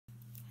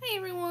Hey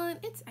everyone,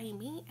 it's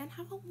Amy and I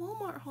have a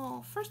Walmart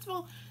haul. First of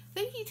all,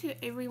 thank you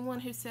to everyone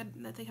who said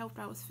that they hoped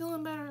I was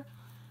feeling better.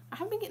 I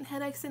have been getting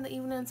headaches in the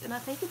evenings and I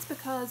think it's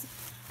because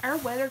our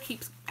weather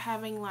keeps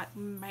having like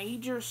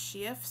major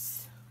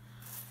shifts.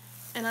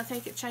 And I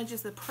think it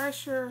changes the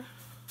pressure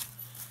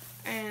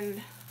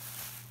and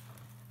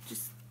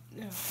just, oh,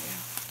 yeah.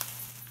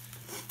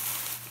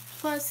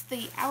 Plus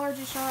the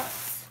allergy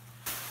shots.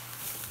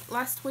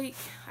 Last week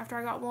after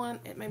I got one,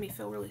 it made me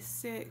feel really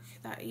sick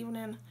that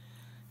evening.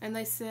 And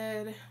they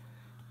said,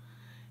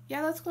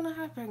 yeah, that's going to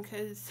happen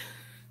because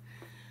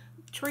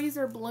trees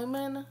are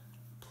blooming,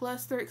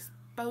 plus they're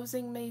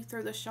exposing me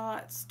through the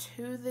shots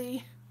to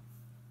the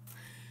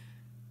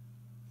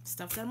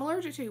stuff that I'm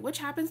allergic to, which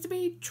happens to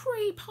be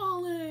tree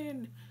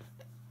pollen.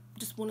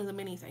 Just one of the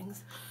many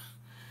things.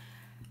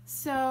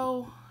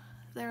 So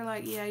they're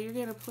like, yeah, you're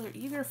gonna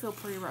feel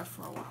pretty rough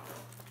for a while.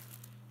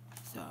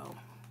 So,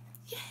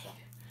 yay.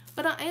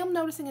 But I am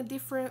noticing a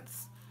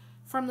difference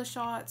from the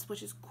shots,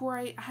 which is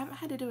great. I haven't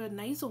had to do a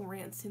nasal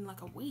rinse in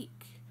like a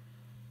week.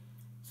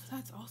 So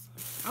that's awesome.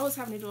 I was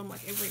having to do them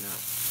like every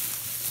night.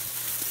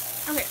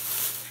 Okay.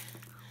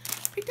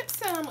 Picked up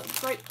some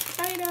grape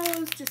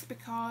potatoes just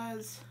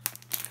because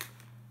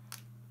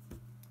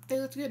they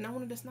looked good and I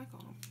wanted to snack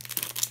on them.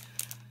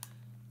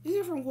 These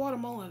are from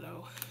Guatemala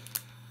though.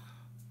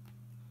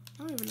 I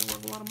don't even know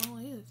where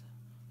Guatemala is.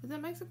 Is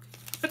that Mexico?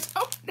 I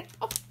don't know.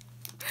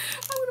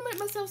 I would have made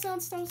myself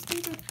sound so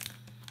stupid.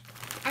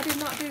 I did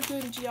not do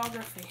good in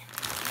geography.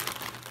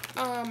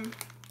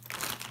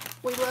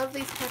 We love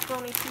these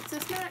pepperoni pizza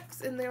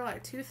snacks, and they're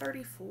like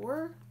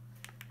 $2.34.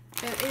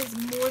 And it is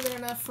more than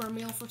enough for a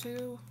meal for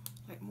two.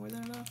 Like, more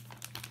than enough.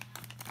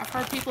 I've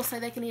heard people say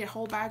they can eat a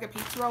whole bag of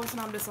pizza rolls, and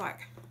I'm just like,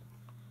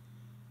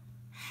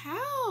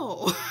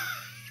 how?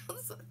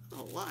 That's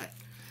a lot.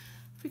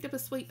 Picked up a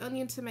sweet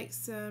onion to make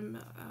some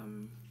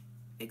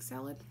egg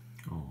salad.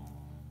 Oh,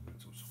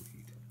 that's so sweet.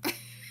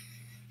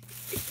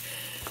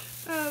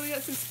 We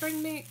got some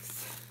spring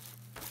mix.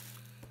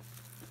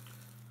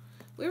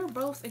 We were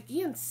both,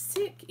 again,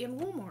 sick in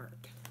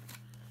Walmart.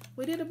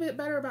 We did a bit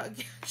better about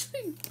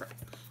actually.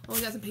 Oh,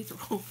 we got some pizza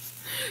rolls.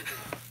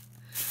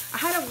 I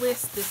had a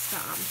list this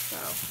time, so.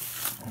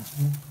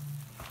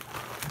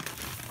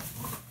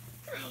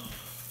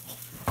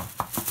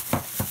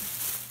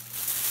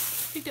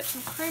 Picked up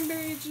some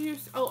cranberry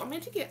juice. Oh, I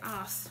meant to get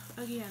ice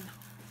again.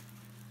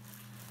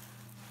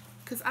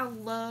 Because I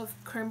love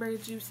cranberry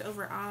juice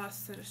over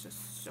ice. And it's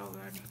just so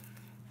good.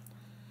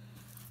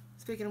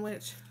 Speaking of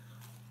which,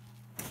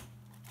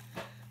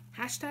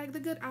 hashtag the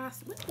good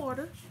ice with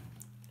water.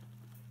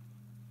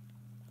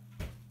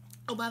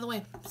 Oh, by the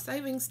way,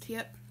 savings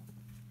tip.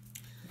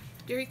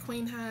 Dairy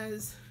Queen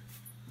has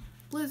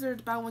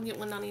Blizzard buy one get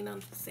one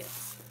 99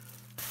 cents.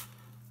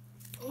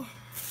 Oh.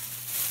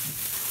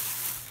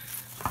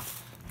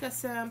 Got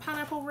some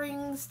pineapple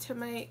rings to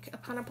make a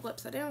pineapple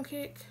upside down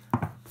cake.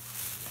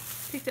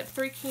 Picked up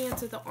 3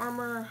 cans of the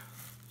Armor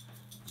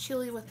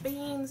chili with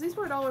beans. These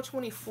were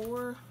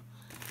 $1.24.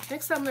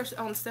 Next time they're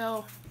on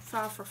sale,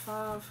 5 for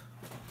 $5.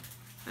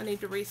 I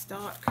need to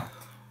restock.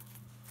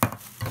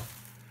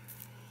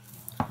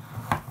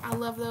 I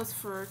love those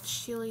for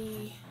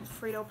chili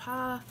Frito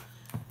pie,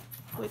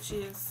 which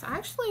is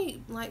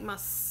actually like my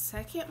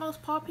second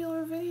most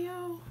popular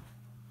video.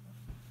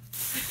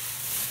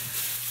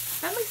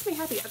 That makes me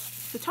happy.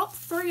 The top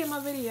 3 of my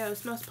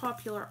videos, most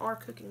popular, are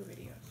cooking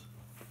videos.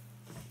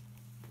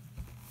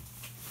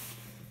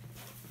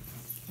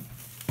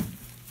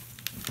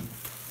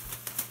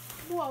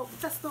 Whoa,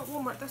 that's not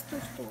Walmart, that's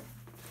thrift store.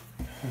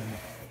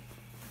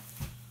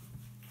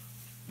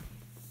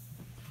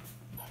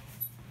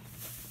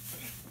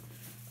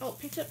 Oh,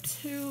 picked up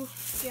 2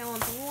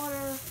 gallons of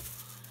water.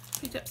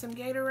 Picked up some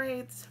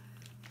Gatorades.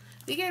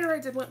 The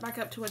Gatorades had went back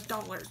up to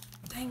 $1.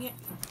 Dang it.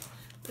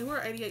 They were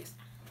 88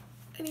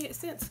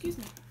 cents, excuse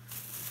me.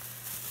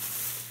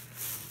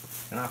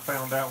 And I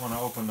found out when I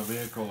opened the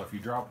vehicle, if you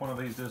drop one of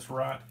these just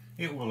right,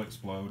 it will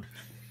explode.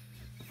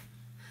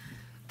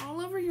 All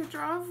over your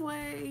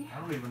driveway. I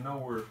don't even know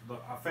where,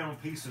 I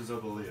found pieces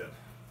of the lid.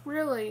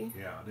 Really?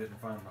 Yeah, I didn't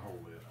find the whole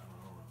lid.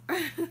 I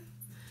don't know.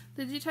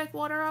 Did you take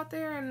water out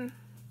there and...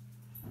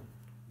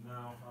 No,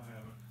 I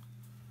haven't.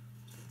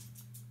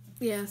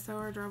 Yeah, so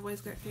our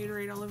driveway's got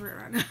Gatorade all over it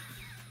right now.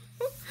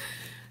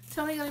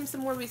 Tony got him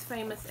some more of these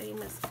famous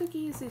Amos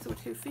cookies. These were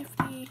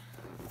 $2.50.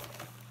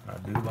 I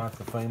do like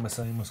the famous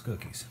Amos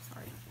cookies.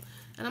 Sorry.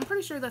 And I'm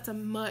pretty sure that's a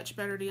much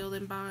better deal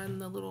than buying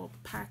the little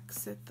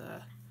packs at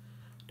the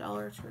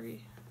Dollar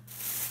Tree.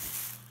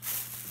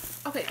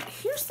 Okay,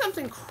 here's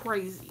something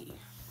crazy.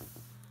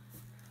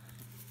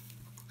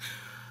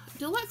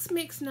 Deluxe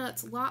Mixed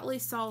Nuts lightly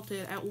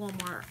salted at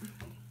Walmart.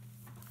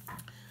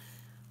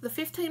 The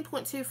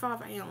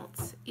 15.25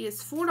 ounce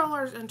is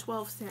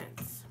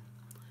 $4.12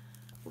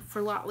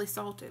 for lightly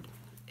salted.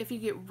 If you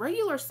get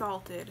regular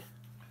salted,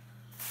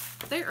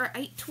 they are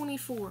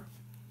 $8.24.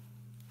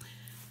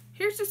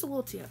 Here's just a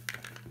little tip.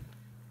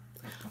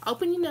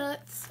 Open your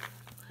nuts.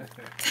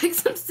 Take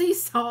some sea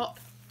salt.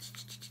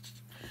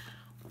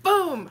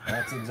 Boom!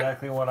 That's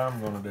exactly what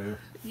I'm going to do.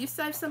 You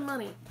save some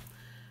money.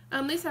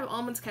 These have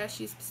almonds,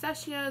 cashews,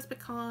 pistachios,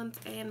 pecans,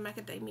 and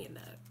macadamia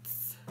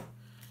nuts.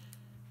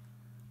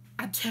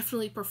 I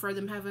definitely prefer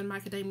them having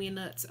macadamia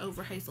nuts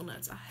over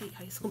hazelnuts. I hate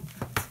hazelnuts.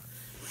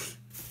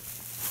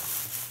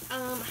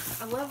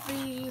 I love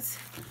these.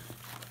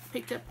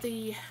 Picked up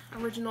the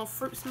original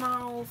Fruit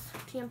Smiles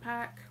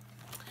 10-pack.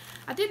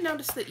 I did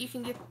notice that you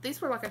can get,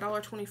 these were like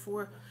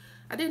 $1.24.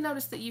 I did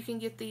notice that you can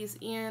get these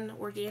in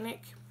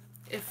organic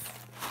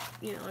if,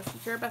 you know, if you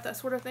care about that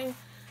sort of thing.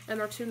 And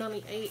they're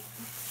 $2.98.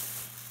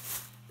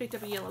 Picked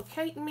up a yellow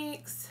cake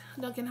mix.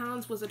 Duncan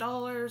Hines was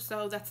 $1,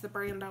 so that's the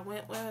brand I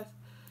went with.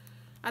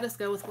 I just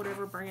go with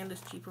whatever brand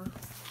is cheaper.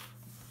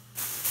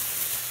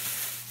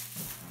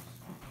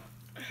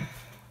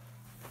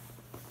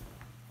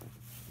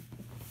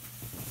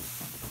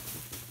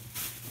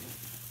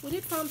 We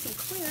did find some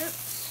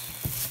clearance.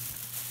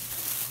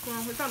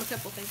 Well, we found a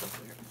couple of things on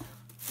clearance.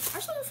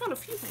 Actually, we found a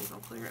few things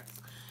on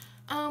clearance.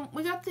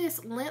 We got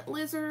this lint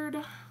lizard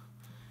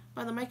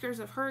by the makers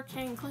of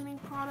Hurricane Cleaning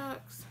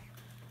Products.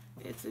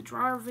 It's a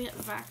dryer vent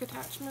vac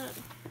attachment.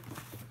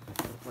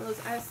 One of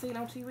those as seen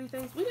on TV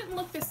things. We didn't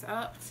look this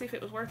up to see if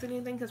it was worth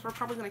anything because we're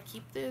probably going to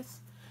keep this.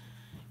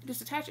 You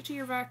just attach it to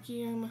your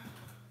vacuum.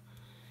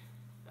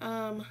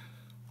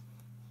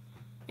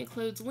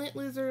 Includes lint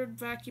lizard,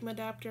 vacuum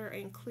adapter,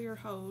 and clear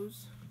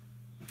hose.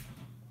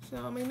 So,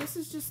 I mean, this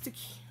is just to,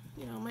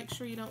 you know, make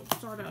sure you don't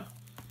start a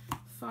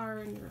fire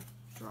in your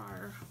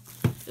dryer.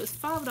 It was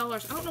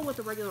 $5. I don't know what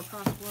the regular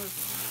price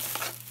was.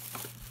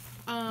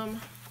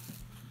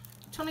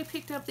 Tony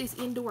picked up these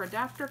indoor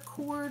adapter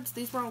cords.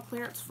 These were on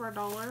clearance for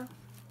 $1.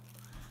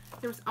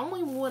 There was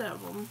only one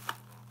of them.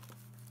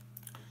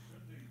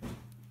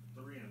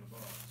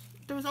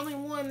 There was only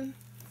one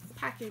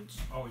package.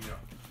 Oh, yeah.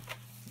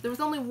 There was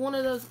only one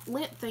of those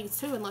lint things,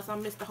 too, unless I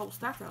missed a whole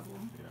stack of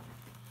them. Yeah.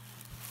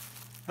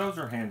 Those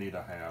are handy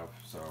to have,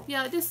 so.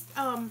 Yeah, it just,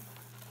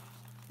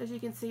 as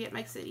you can see, it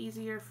makes it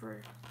easier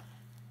for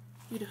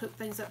you to hook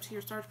things up to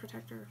your surge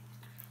protector.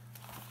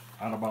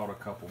 I'd have bought a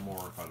couple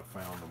more if I'd have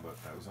found them,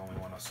 but that was the only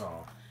one I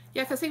saw.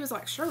 Yeah, because he was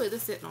like, surely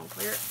this isn't on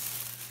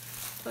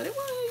clearance. But it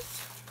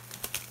was.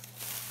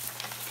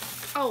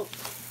 Oh.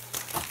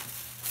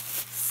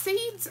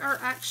 Seeds are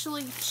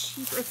actually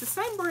cheaper. It's the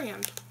same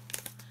brand.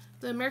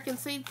 The American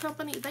Seed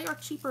Company. They are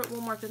cheaper at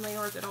Walmart than they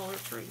are at Dollar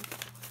Tree.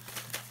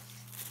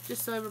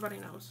 Just so everybody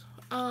knows.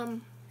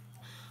 Oh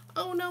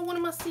no, one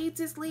of my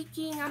seeds is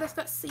leaking. I just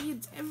got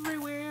seeds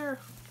everywhere.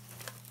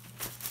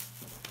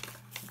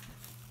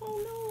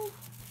 Oh no.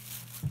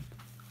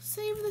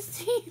 Save the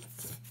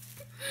seeds.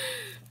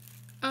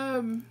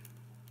 I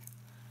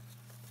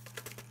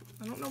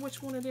don't know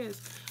which one it is.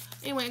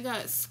 Anyway, I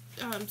got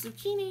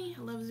zucchini.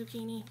 I love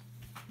zucchini.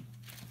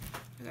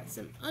 I got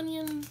some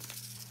onions.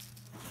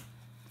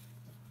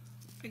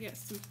 I got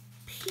some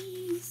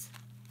peas.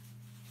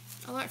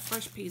 I like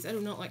fresh peas. I do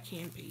not like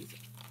canned peas.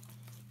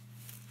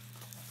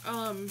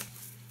 And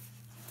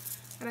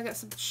I got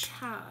some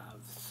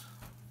chives.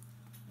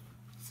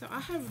 So I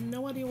have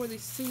no idea where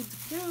these seeds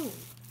go.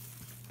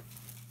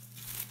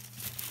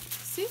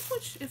 See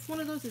if one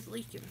of those is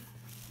leaking.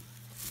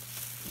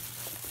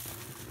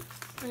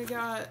 I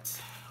got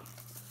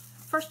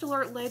First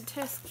Alert lead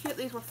test kit.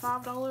 These were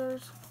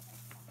 $5.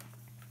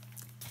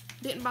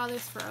 Didn't buy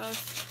this for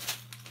us.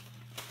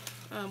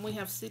 We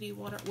have city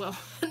water. Well,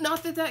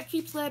 not that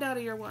keeps lead out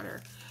of your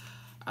water.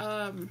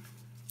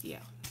 Yeah.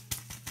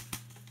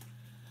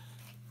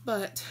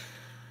 But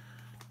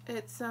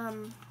it's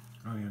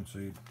Onion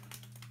seed.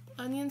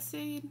 Onion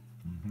seed.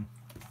 Mm-hmm.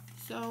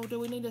 So do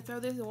we need to throw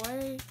this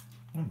away?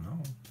 Oh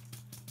no.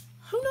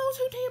 Who knows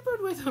who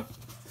tampered with them?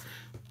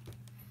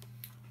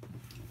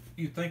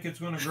 You think it's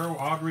going to grow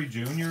Audrey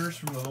Juniors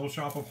from the Little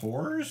Shop of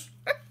Horrors?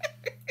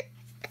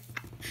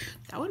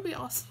 That would be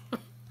awesome.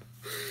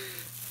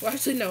 Well,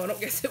 actually, no, I don't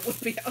guess it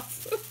would be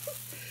awesome.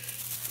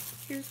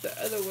 Here's the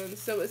other one.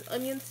 So it's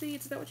onion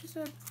seeds. Is that what you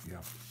said?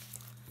 Yeah.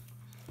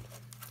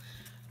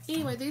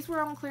 Anyway, these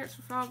were on clearance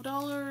for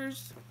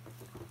 $5.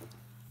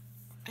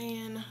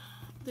 And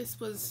this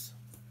was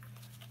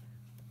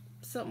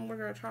something we're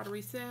going to try to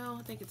resell.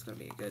 I think it's going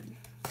to be a good...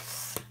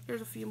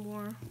 Here's a few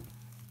more.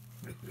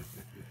 I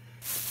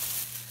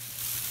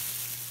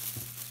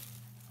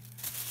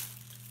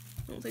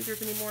don't think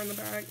there's any more in the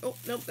bag. Oh,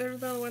 nope,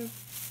 there's another one.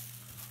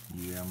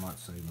 Yeah, I'm not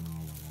saving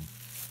all of them.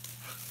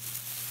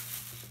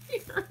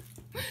 Here.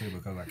 See,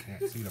 because I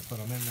can't see to put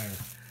them in there.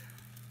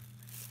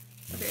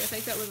 Okay, I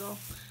think that was all.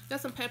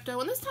 Got some Pepto.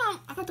 And this time,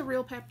 I got the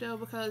real Pepto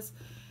because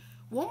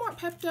Walmart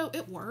Pepto,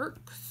 it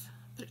works.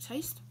 But it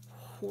tastes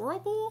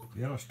horrible.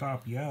 It'll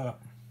stop you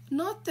up.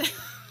 Not the...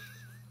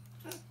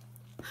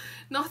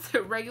 Not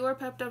the regular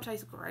Pepto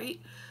tastes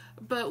great.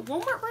 But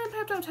Walmart brand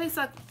Pepto tastes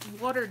like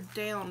watered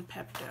down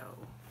Pepto.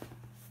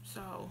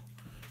 So,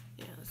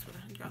 yeah, that's what I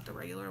got, the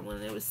regular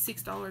one. It was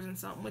 $6 and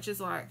something, which is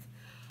like,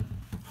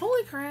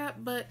 holy crap,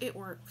 but it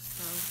works,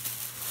 so.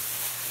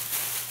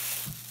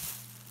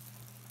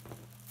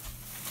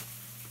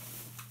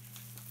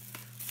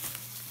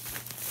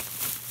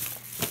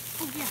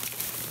 Oh, yeah.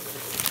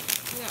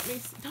 I got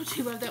me, no, Don't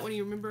you love that when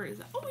you remember? It's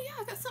like, oh yeah,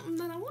 I got something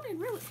that I wanted,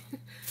 really.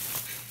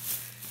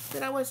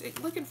 That I was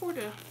looking forward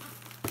to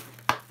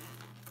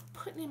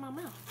putting in my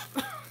mouth.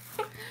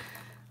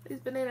 These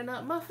banana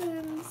nut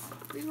muffins.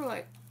 These were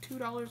like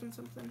 $2 and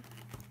something.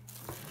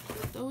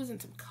 Those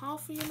and some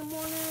coffee in the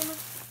morning.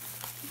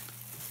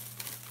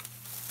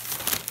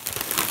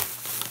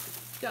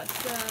 Got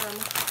some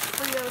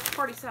Fritos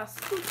party sauce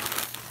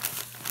scoops.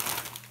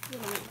 I'm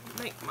gonna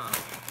make my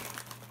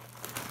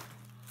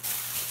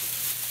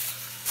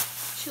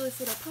chili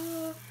feta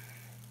pie.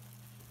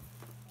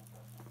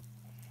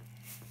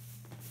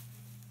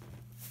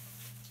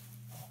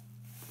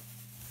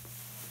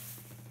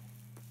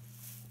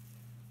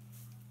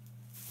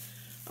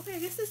 Okay, I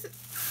guess this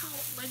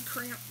is leg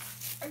cramp.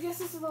 I guess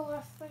this is the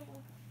last thing.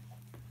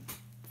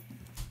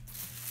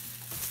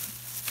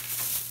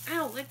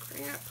 Ow, leg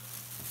cramp.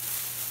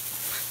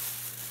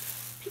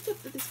 Picked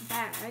up this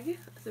bag.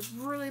 It's a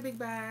really big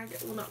bag.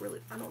 Well, not really.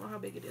 I don't know how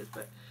big it is,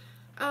 but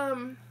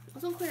it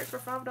was on clearance for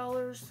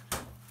 $5.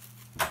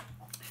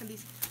 Had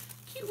these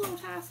cute little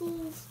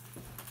tassels.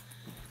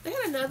 They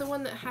had another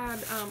one that had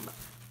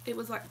it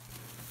was like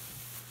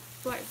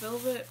black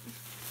velvet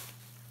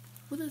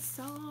with a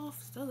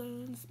soft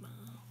southern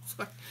smile.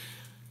 Sorry.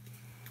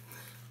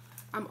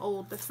 I'm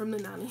old. That's from the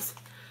 90s.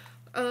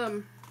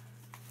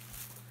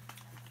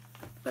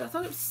 But I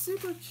thought it was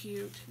super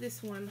cute.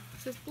 This one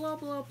it says blah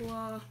blah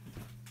blah.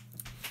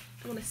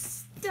 I'm gonna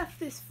stuff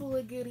this full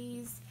of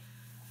goodies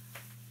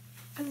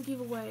as a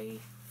giveaway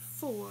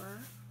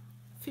for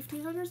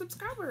 1,500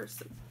 subscribers.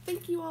 So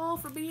thank you all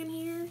for being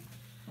here.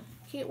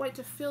 Can't wait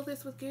to fill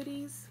this with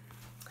goodies.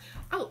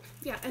 Oh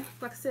yeah, and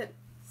like I said, it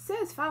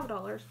says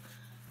 $5.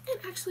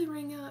 It actually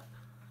rang up,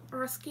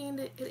 or I scanned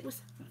it, and it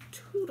was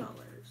 $2.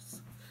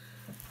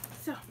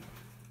 So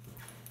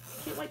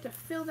can't wait to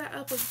fill that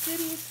up with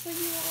goodies for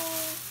you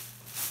all.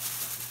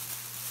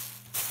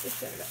 Let's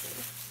set it up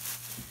there.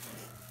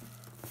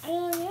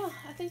 And yeah,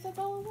 I think that's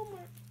all in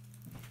Walmart.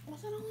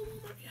 Was that all in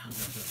Walmart?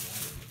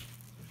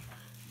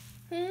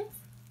 Yeah.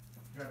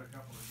 Got a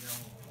couple of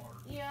gallons of water.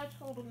 Yeah, I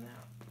told him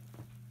that.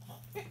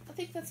 Yeah, I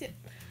think that's it.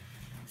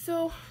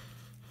 So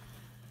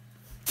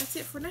that's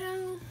it for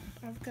now.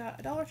 I've got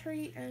a Dollar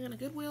Tree and a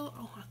Goodwill.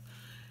 Oh,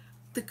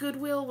 the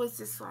Goodwill was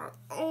just like,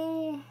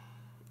 oh,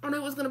 I knew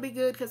it was gonna be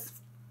good because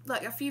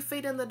like a few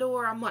feet in the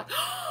door, I'm like,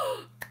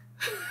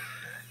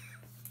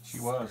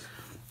 She was.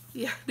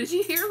 Yeah. Did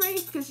you hear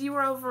me? Because you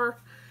were over.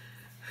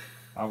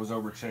 I was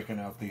over checking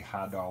out the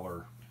high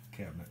dollar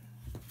cabinet.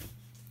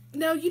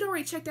 No, you'd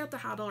already checked out the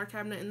high dollar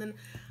cabinet, and then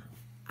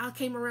I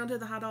came around to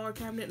the high dollar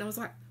cabinet, and I was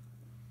like,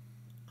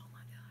 oh my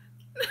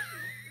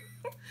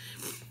god.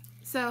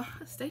 So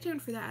stay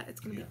tuned for that. It's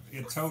gonna be.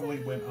 It totally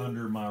went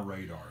under my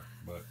radar,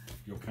 but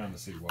you'll kind of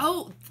see why.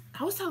 Oh,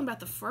 I was talking about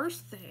the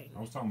first thing. I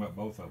was talking about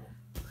both of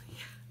them.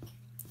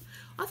 Yeah.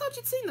 I thought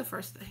you'd seen the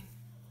first thing.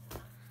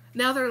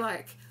 Now they're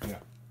like, yeah.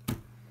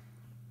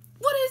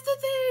 What is the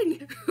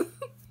thing?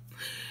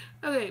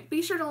 Okay,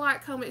 be sure to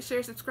like, comment,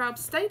 share, subscribe.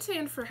 Stay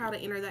tuned for how to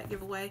enter that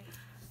giveaway.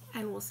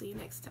 And we'll see you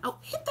next time. Oh,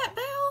 hit that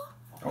bell.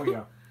 Oh,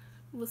 yeah.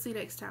 We'll see you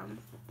next time.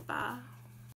 Bye.